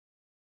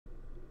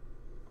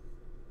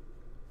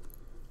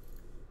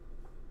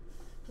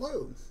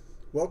Hello,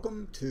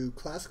 welcome to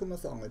Classical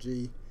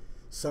Mythology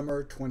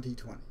Summer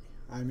 2020.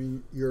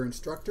 I'm your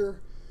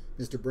instructor,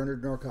 Mr.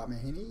 Bernard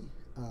Norcott-Mahany.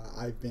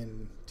 I've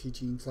been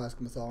teaching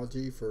classical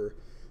mythology for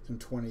some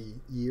 20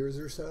 years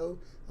or so,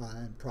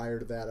 and prior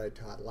to that I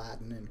taught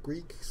Latin and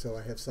Greek, so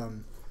I have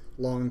some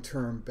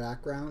long-term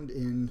background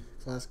in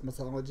classical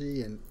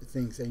mythology and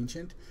things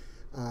ancient.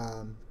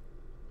 I'm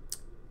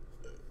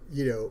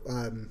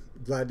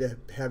glad to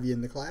have you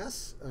in the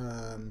class.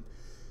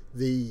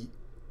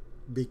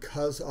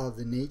 Because of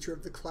the nature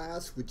of the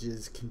class, which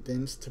is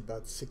condensed to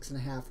about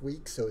 6.5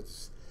 weeks, so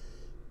it's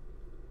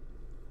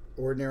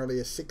ordinarily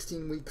a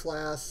 16-week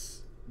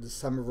class. The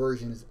summer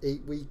version is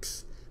 8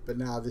 weeks, but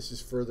now this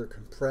is further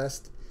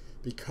compressed.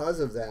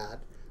 Because of that,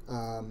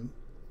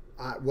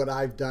 what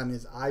I've done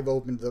is I've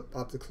opened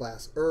up the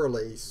class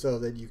early so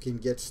that you can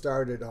get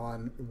started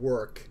on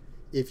work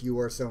if you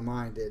are so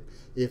minded.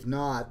 If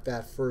not,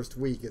 that first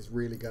week is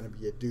really going to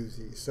be a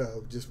doozy.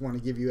 So just want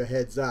to give you a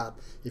heads up.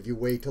 If you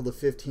wait till the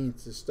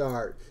 15th to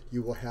start,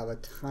 you will have a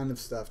ton of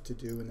stuff to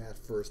do in that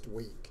first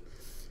week.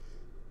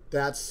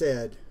 That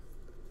said,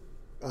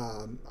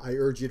 I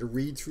urge you to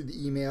read through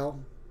the email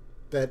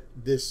that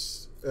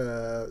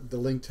the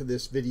link to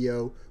this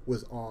video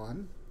was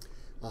on.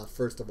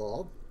 First of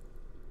all,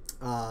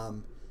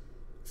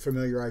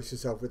 familiarize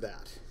yourself with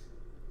that.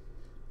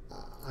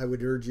 I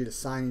would urge you to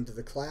sign into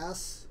the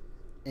class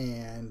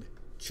and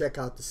check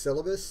out the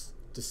syllabus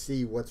to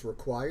see what's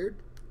required.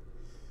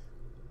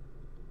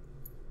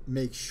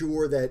 Make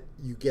sure that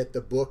you get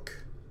the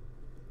book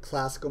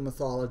Classical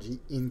Mythology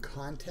in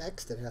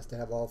Context. It has to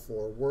have all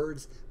 4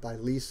 words, by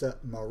Lisa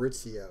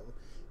Maurizio.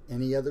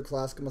 Any other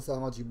classical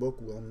mythology book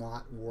will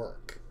not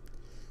work.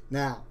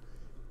 Now,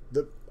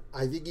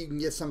 I think you can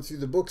get some through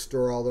the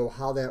bookstore, although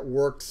how that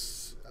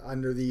works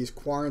under these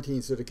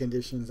quarantine sort of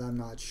conditions, I'm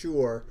not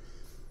sure.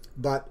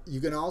 But you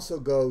can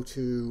also go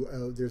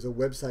to, there's a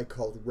website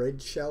called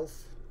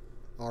Redshelf,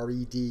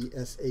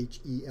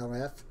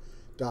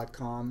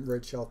 REDSHELF.com,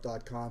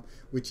 redshelf.com,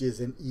 which is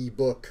an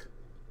ebook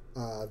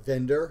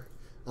vendor,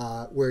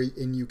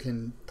 and you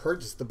can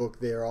purchase the book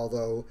there,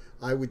 although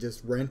I would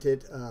just rent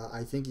it.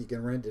 I think you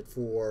can rent it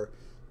for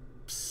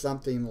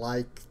something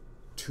like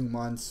 2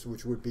 months,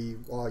 which would be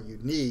all you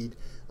need,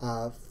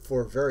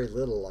 for very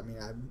little. I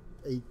mean,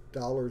 $8,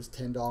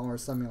 $10,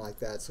 something like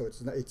that. So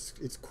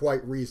it's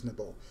quite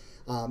reasonable.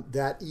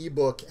 That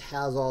ebook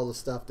has all the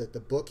stuff that the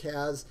book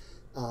has.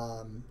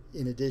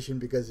 In addition,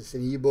 because it's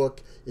an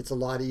ebook, it's a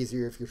lot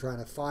easier if you're trying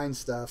to find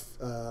stuff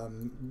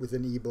with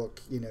an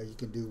ebook. You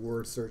can do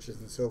word searches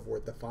and so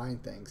forth to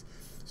find things.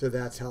 So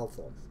that's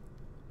helpful.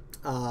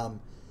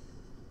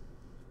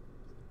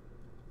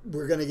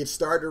 We're going to get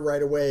started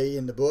right away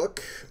in the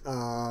book,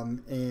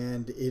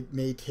 and it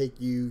may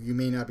take you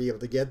may not be able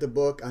to get the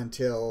book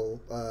until,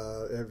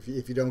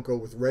 if you don't go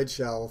with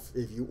Redshelf,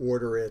 if you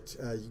order it,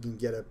 you can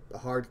get a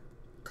hard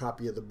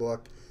copy of the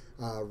book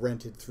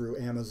rented through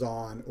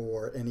Amazon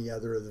or any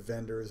other of the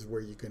vendors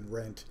where you can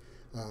rent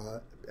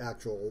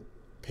actual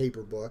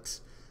paper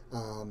books.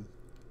 And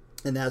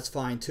that's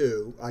fine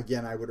too.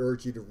 Again, I would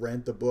urge you to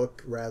rent the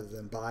book rather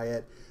than buy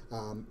it.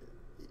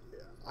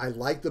 I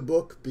like the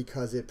book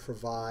because it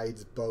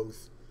provides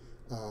both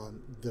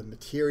the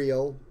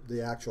material,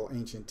 the actual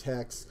ancient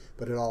texts,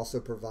 but it also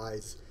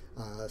provides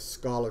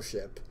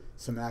scholarship,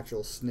 some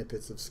actual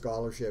snippets of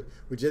scholarship,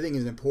 which I think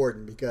is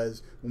important,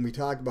 because when we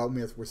talk about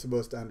myth, we're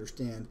supposed to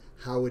understand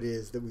how it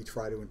is that we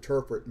try to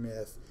interpret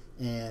myth,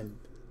 and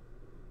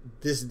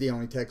this is the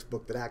only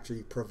textbook that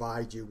actually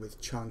provides you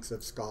with chunks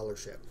of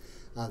scholarship.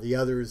 The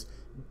others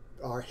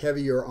are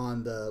heavier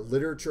on the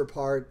literature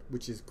part,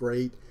 which is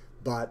great,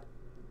 but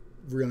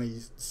really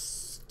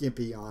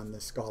skimpy on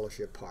the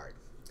scholarship part.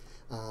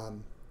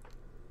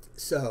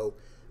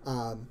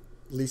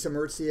 Lisa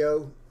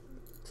Maurizio,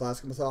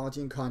 Classical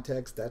Mythology in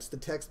Context, that's the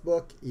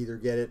textbook. Either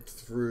get it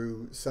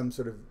through some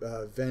sort of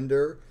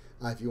vendor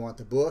if you want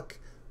the book,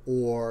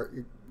 or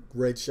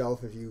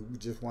Redshelf if you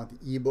just want the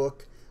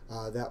ebook.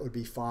 That would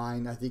be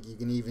fine. I think you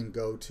can even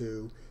go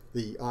to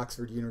the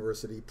Oxford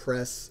University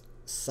Press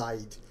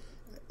site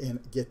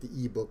and get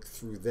the ebook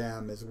through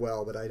them as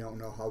well, but I don't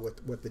know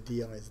what the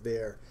deal is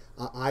there.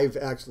 I've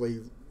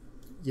actually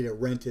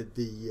rented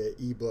the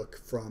ebook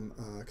from,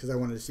 because I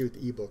wanted to see what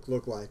the ebook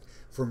looked like,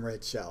 from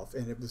Redshelf,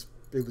 and it was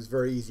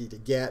very easy to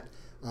get,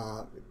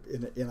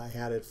 and I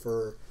had it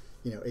for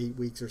 8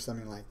 weeks or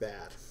something like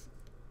that.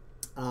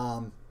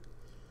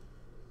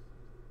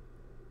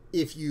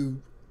 If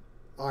you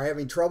are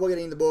having trouble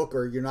getting the book,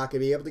 or you're not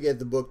going to be able to get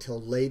the book till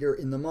later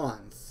in the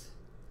month,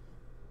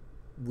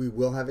 we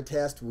will have a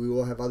test. We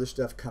will have other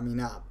stuff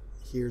coming up.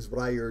 Here's what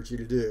I urge you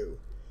to do.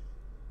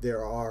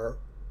 There are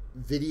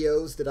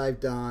videos that I've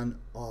done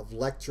of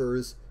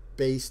lectures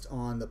based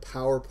on the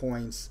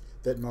PowerPoints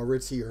that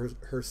Maurizio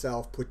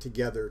herself put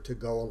together to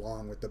go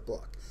along with the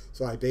book.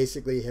 So I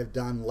basically have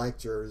done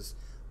lectures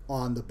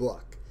on the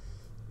book.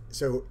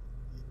 So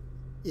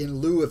in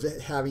lieu of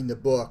having the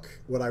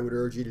book, what I would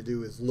urge you to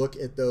do is look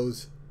at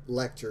those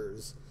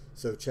lectures.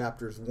 So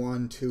chapters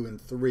 1, 2,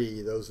 and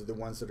 3, those are the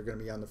ones that are going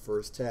to be on the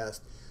first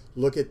test.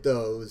 Look at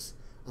those.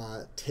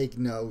 take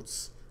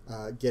notes,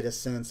 get a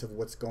sense of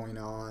what's going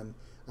on.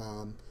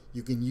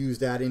 You can use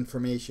that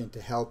information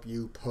to help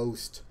you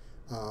post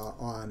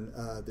on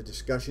the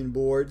discussion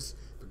boards,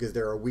 because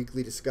there are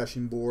weekly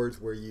discussion boards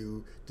where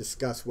you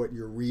discuss what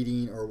you're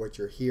reading or what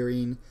you're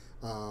hearing.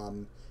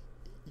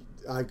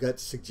 I've got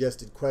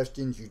suggested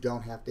questions. You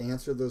don't have to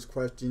answer those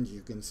questions.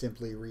 You can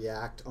simply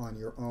react on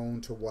your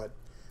own to what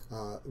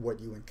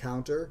you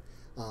encounter.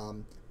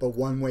 But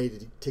one way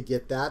to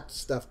get that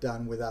stuff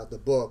done without the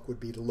book would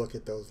be to look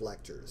at those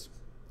lectures.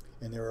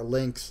 And there are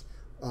links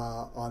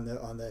on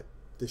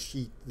the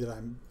sheet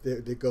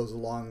that goes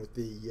along with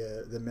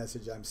the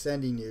message I'm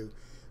sending you.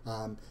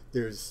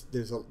 There's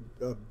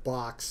a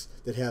box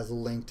that has a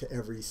link to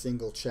every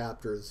single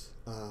chapter's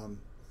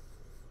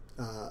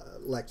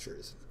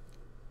lectures.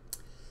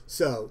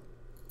 So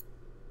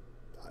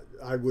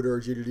I would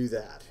urge you to do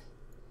that.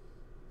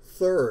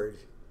 Third,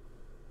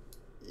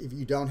 if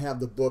you don't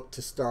have the book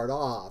to start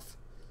off,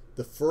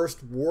 the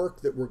first work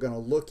that we're going to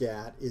look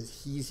at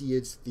is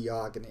Hesiod's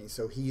Theogony.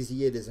 So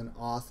Hesiod is an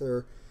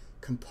author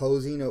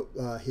composing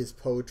his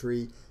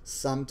poetry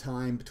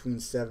sometime between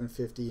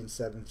 750 and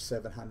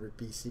 700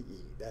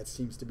 BCE. That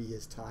seems to be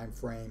his time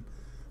frame.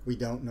 We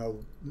don't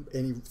know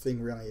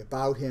anything really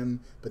about him,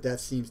 but that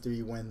seems to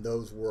be when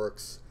those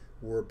works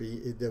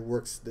the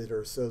works that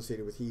are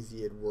associated with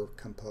Hesiod were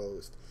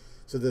composed.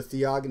 So the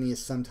Theogony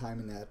is sometime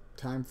in that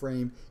time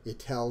frame. It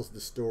tells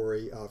the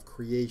story of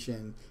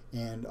creation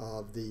and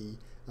of the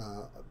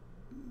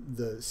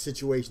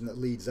situation that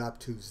leads up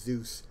to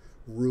Zeus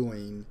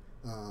ruling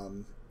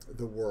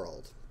the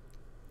world.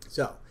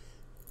 So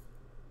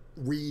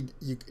read.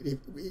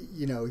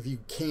 If you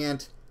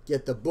can't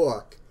get the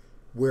book,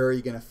 where are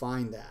you going to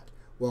find that?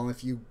 Well,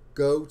 if you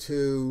go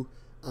to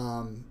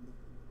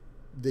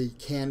the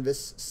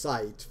Canvas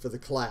site for the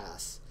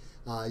class,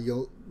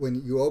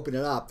 when you open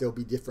it up, there'll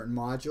be different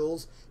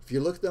modules. If you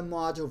look at the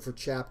module for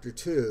chapter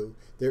 2,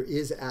 there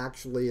is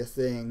actually a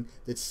thing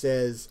that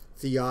says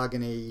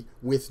Theogony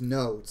with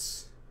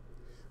notes.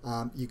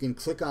 You can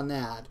click on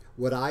that.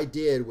 What I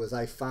did was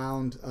I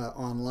found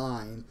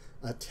online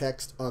a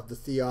text of the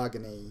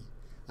Theogony.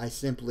 I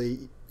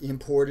simply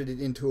imported it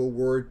into a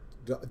Word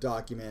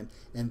document,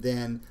 and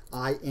then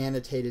I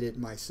annotated it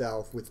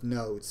myself with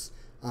notes,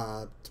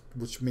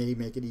 which may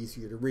make it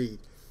easier to read.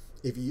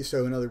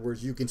 So in other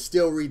words, you can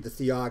still read the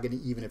Theogony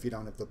even if you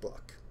don't have the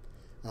book.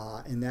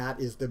 And that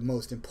is the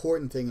most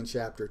important thing in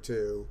chapter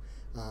 2.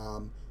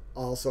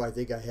 Also, I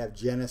think I have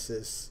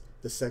Genesis,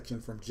 the section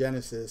from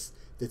Genesis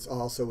that's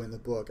also in the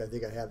book. I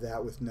think I have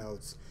that with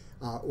notes.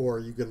 Or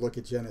you could look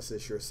at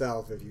Genesis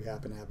yourself if you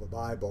happen to have a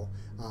Bible.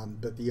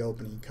 But the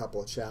opening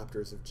couple of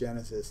chapters of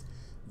Genesis,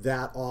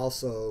 that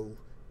also,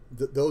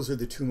 those are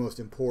the two most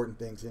important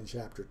things in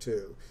chapter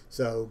 2.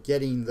 So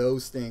getting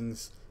those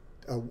things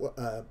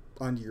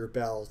under your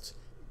belt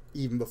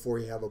even before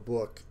you have a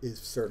book is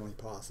certainly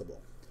possible.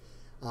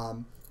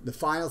 The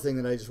final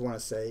thing that I just want to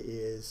say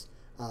is,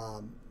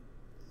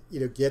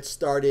 get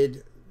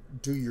started,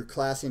 do your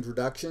class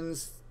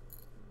introductions.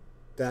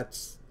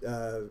 That's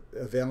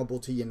available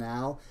to you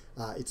now.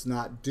 It's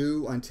not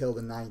due until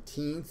the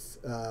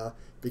 19th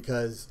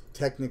because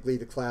technically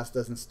the class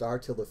doesn't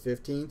start till the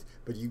 15th,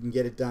 but you can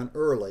get it done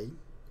early.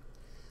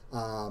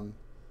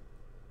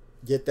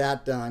 Get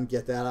that done,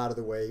 get that out of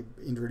the way,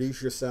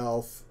 introduce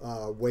yourself,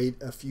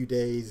 wait a few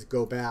days,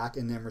 go back,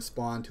 and then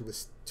respond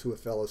to a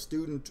fellow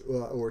student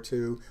or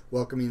two,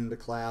 welcoming them to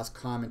class,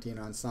 commenting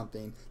on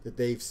something that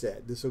they've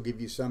said. This will give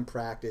you some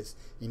practice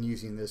in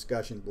using the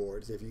discussion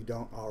boards if you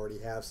don't already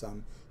have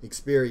some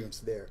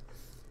experience there.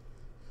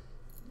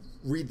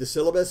 Read the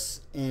syllabus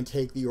and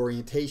take the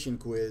orientation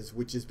quiz,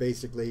 which is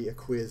basically a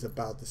quiz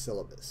about the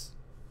syllabus.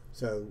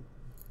 So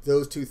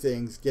those two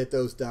things, get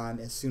those done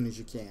as soon as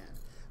you can.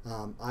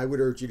 I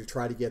would urge you to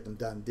try to get them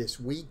done this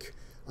week.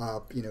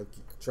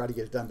 Try to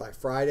get it done by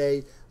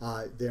Friday.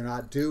 They're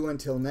not due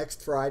until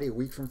next Friday, a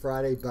week from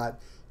Friday,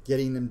 but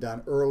getting them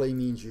done early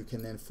means you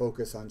can then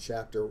focus on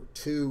chapter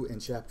 2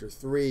 and chapter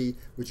 3,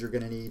 which you're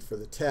going to need for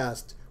the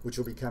test, which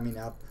will be coming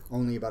up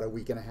only about a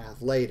week and a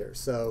half later.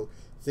 So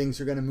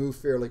things are going to move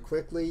fairly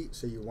quickly,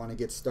 so you want to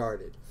get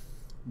started.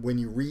 When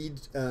you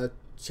read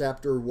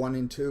chapter 1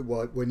 and 2,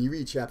 well, when you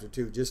read chapter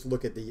 2, just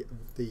look at the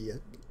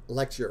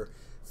lecture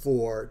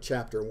for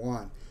chapter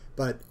 1.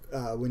 But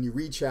when you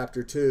read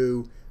chapter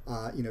 2,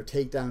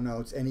 take down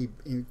notes, any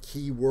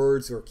key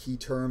words or key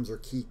terms or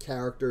key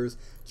characters,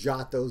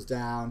 jot those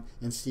down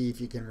and see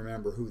if you can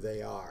remember who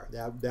they are.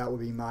 That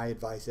would be my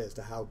advice as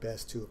to how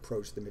best to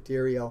approach the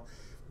material.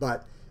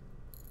 But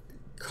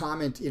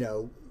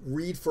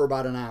read for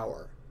about an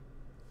hour,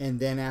 and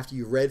then after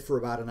you read for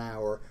about an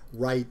hour,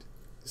 write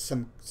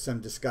some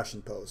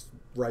discussion posts.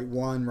 Write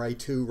 1, write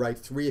 2, write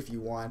 3 if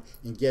you want,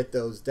 and get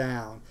those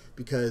down,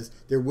 because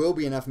there will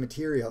be enough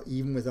material,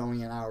 even with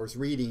only an hour's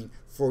reading,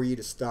 for you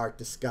to start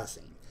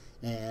discussing.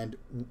 And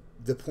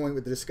the point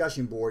with the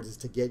discussion boards is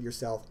to get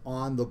yourself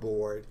on the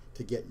board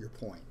to get your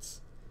points.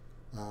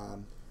 I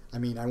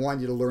want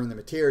you to learn the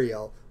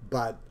material,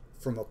 but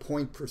from a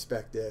point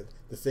perspective,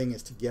 the thing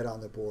is to get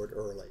on the board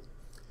early.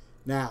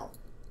 Now,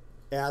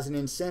 as an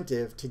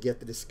incentive to get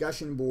the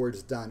discussion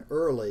boards done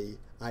early,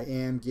 I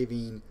am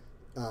giving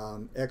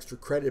extra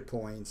credit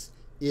points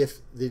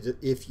if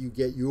you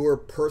get your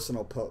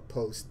personal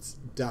posts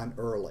done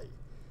early.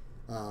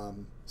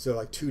 So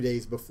like 2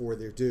 days before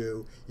they're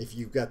due, if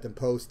you've got them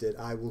posted,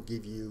 I will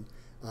give you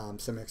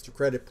some extra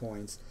credit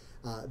points.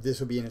 This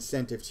will be an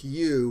incentive to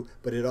you,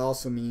 but it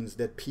also means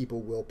that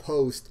people will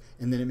post,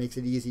 and then it makes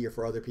it easier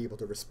for other people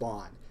to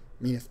respond.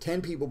 I mean, if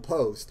 10 people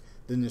post,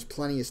 then there's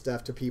plenty of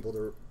stuff to people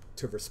to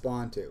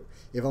respond to.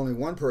 If only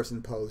one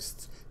person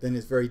posts, then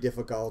it's very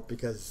difficult,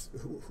 because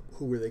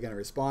who are they going to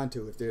respond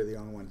to if they're the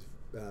only ones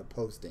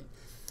posting?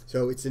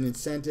 So it's an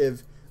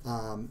incentive,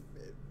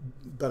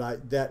 but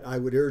I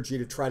would urge you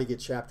to try to get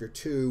chapter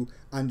 2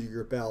 under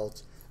your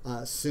belt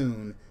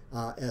soon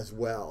as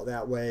well.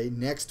 That way,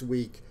 next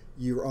week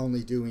you're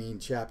only doing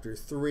chapter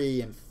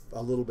 3 and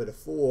a little bit of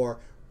 4,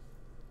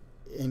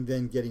 and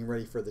then getting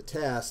ready for the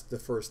test, the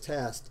first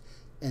test,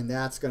 and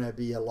that's going to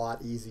be a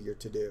lot easier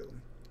to do,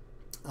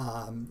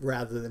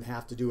 rather than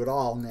have to do it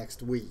all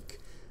next week.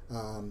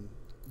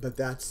 But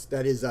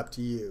that is up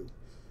to you.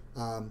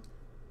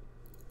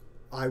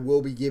 I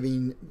will be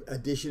giving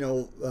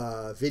additional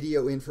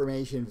video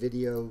information,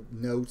 video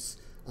notes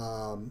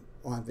on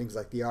things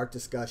like the art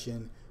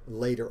discussion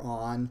later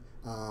on.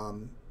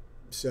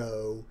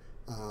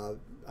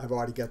 I've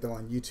already got them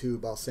on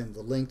YouTube. I'll send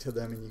the link to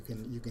them,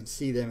 and you can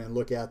see them and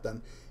look at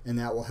them, and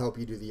that will help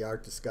you do the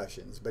art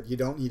discussions. But you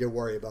don't need to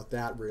worry about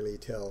that really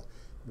till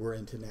we're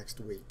into next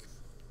week.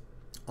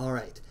 All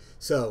right.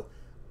 So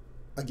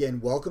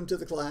again, welcome to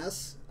the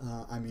class.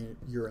 I'm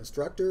your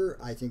instructor.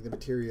 I think the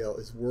material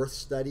is worth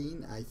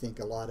studying. I think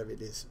a lot of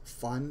it is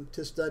fun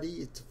to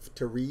study,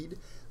 to read.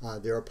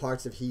 There are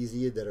parts of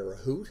Hesiod that are a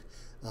hoot,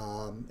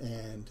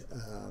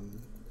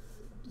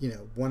 you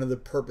know, one of the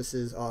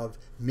purposes of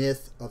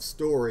myth, of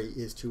story,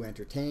 is to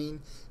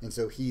entertain, and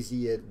so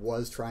Hesiod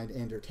was trying to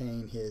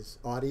entertain his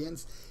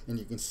audience, and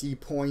you can see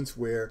points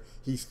where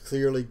he's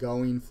clearly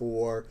going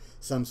for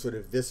some sort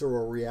of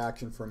visceral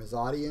reaction from his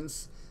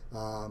audience.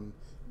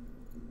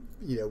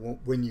 You know,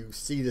 when you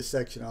see the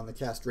section on the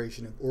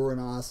castration of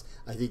Uranos,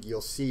 I think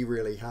you'll see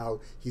really how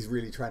he's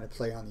really trying to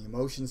play on the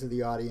emotions of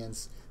the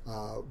audience,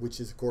 which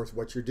is, of course,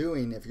 what you're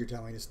doing if you're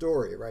telling a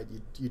story, right?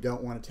 You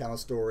don't want to tell a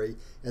story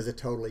as a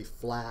totally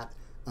flat,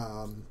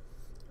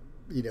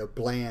 you know,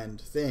 bland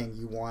thing.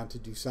 You want to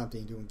do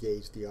something to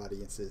engage the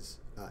audience's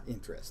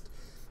interest.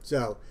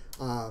 So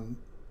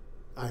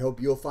I hope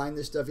you'll find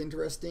this stuff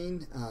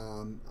interesting.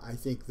 I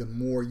think the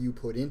more you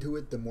put into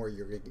it, the more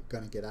you're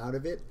going to get out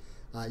of it.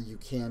 You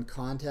can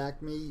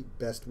contact me.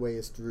 Best way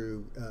is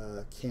through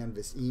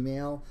Canvas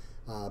email,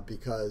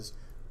 because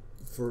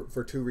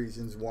for 2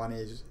 reasons. One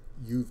is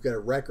you've got a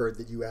record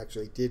that you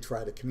actually did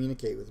try to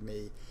communicate with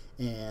me,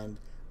 and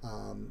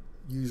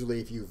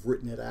usually if you've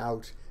written it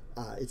out,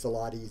 it's a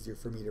lot easier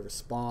for me to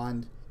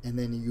respond, and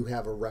then you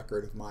have a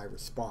record of my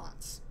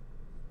response.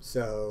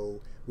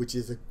 So, which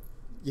is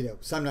you know,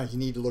 sometimes you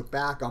need to look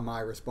back on my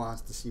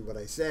response to see what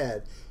I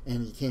said,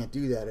 and you can't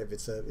do that if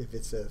it's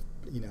a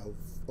you know,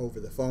 over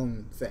the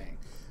phone thing.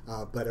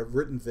 But a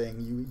written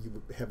thing,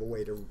 you have a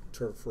way to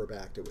refer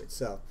back to it.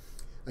 So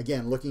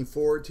again, looking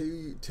forward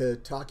to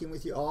talking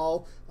with you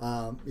all,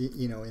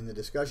 you know, in the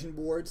discussion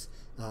boards.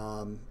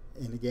 And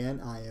again,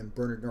 I am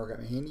Bernard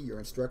Norcott-Mahany, your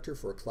instructor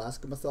for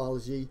Classical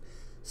Mythology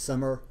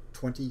Summer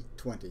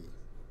 2020.